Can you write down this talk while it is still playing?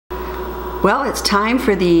Well, it's time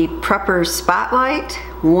for the Prepper Spotlight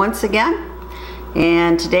once again.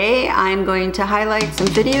 And today I'm going to highlight some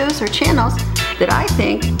videos or channels that I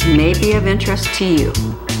think may be of interest to you.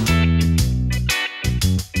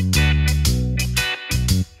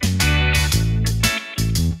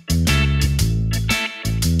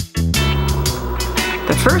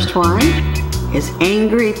 The first one is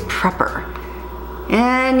Angry Prepper.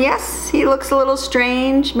 And yes, he looks a little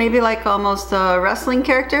strange, maybe like almost a wrestling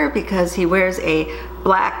character, because he wears a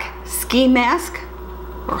black ski mask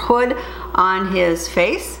or hood on his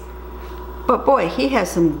face. But boy, he has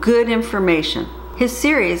some good information. His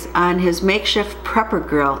series on his makeshift prepper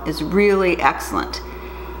grill is really excellent.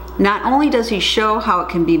 Not only does he show how it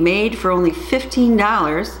can be made for only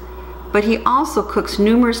 $15, but he also cooks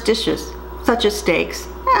numerous dishes, such as steaks,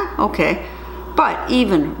 okay, but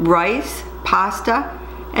even rice, pasta,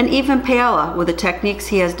 and even paella with the techniques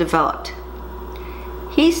he has developed.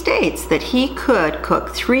 He states that he could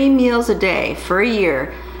cook 3 meals a day for a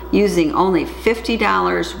year using only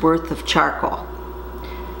 $50 worth of charcoal.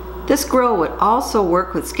 This grill would also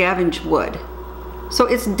work with scavenged wood, so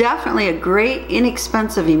it's definitely a great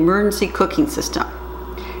inexpensive emergency cooking system.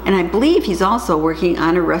 And I believe he's also working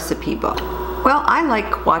on a recipe book. Well, I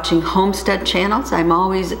like watching homestead channels. I'm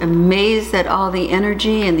always amazed at all the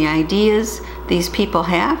energy and the ideas these people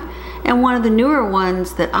have. And one of the newer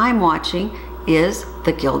ones that I'm watching is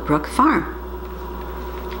the Gilbrook Farm.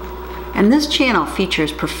 And this channel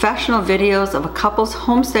features professional videos of a couple's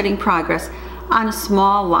homesteading progress on a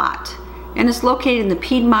small lot, and is located in the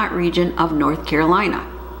Piedmont region of North Carolina.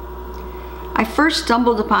 I first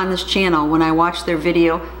stumbled upon this channel when I watched their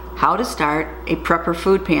video, How to Start a Prepper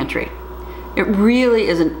Food Pantry. It really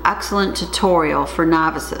is an excellent tutorial for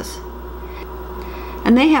novices.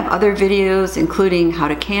 And they have other videos including how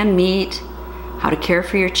to can meat, how to care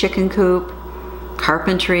for your chicken coop,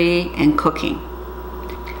 carpentry, and cooking.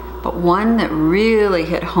 But one that really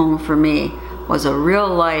hit home for me was a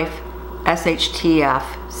real-life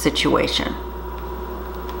SHTF situation.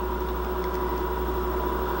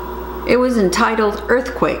 It was entitled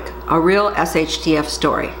Earthquake, a real SHTF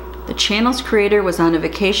story. The channel's creator was on a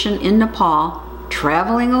vacation in Nepal,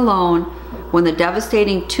 traveling alone, when the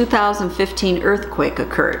devastating 2015 earthquake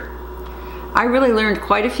occurred. I really learned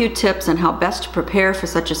quite a few tips on how best to prepare for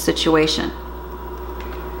such a situation.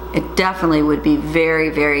 It definitely would be very,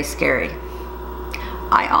 very scary.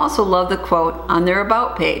 I also love the quote on their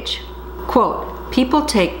About page. Quote, "People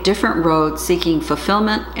take different roads seeking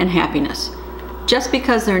fulfillment and happiness. Just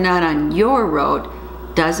because they're not on your road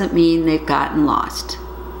doesn't mean they've gotten lost."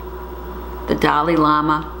 The Dalai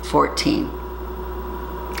Lama, 14.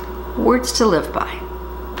 Words to live by.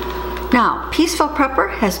 Now, Peaceful Prepper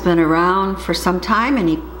has been around for some time, and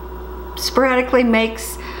he sporadically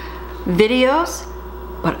makes videos,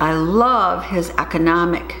 but I love his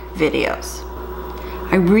economic videos.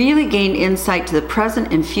 I really gained insight to the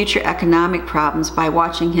present and future economic problems by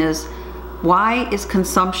watching his Why is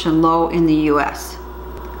Consumption Low in the US?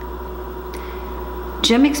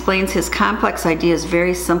 Jim explains his complex ideas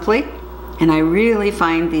very simply, and I really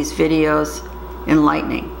find these videos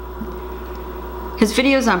enlightening. His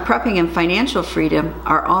videos on prepping and financial freedom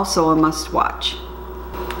are also a must-watch.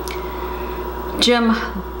 Jim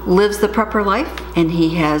lives the prepper life, and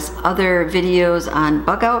he has other videos on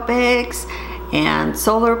bug out bags and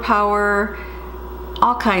solar power,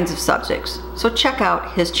 all kinds of subjects. So check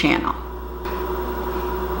out his channel.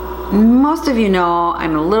 Most of you know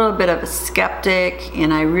I'm a little bit of a skeptic,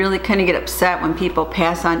 and I really kind of get upset when people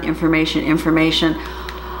pass on information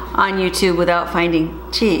on YouTube without finding,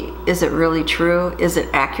 gee, is it really true? Is it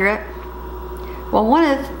accurate? Well, one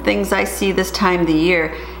of the things I see this time of the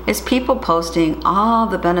year is people posting all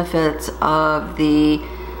the benefits of the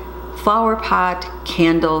flower pot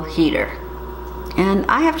candle heater. And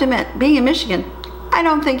I have to admit, being in Michigan, I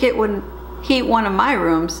don't think it would heat one of my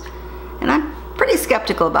rooms, and I'm pretty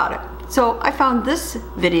skeptical about it. So I found this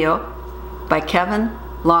video by Kevin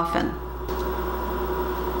Laughlin.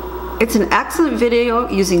 It's an excellent video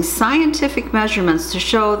using scientific measurements to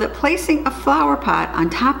show that placing a flower pot on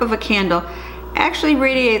top of a candle actually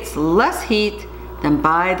radiates less heat than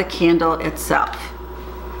by the candle itself.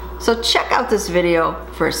 So check out this video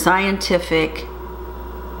for scientific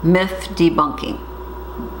myth debunking.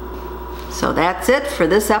 So that's it for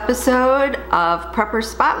this episode of Prepper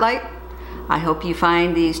Spotlight. I hope you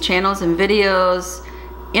find these channels and videos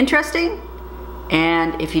interesting,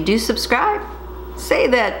 and if you do subscribe, say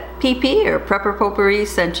that PP or Prepper Potpourri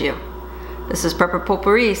sent you. This is Prepper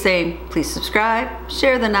Potpourri saying please subscribe,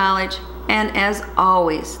 share the knowledge, and as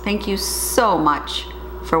always, thank you so much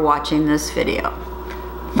for watching this video.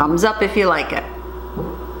 Thumbs up if you like it.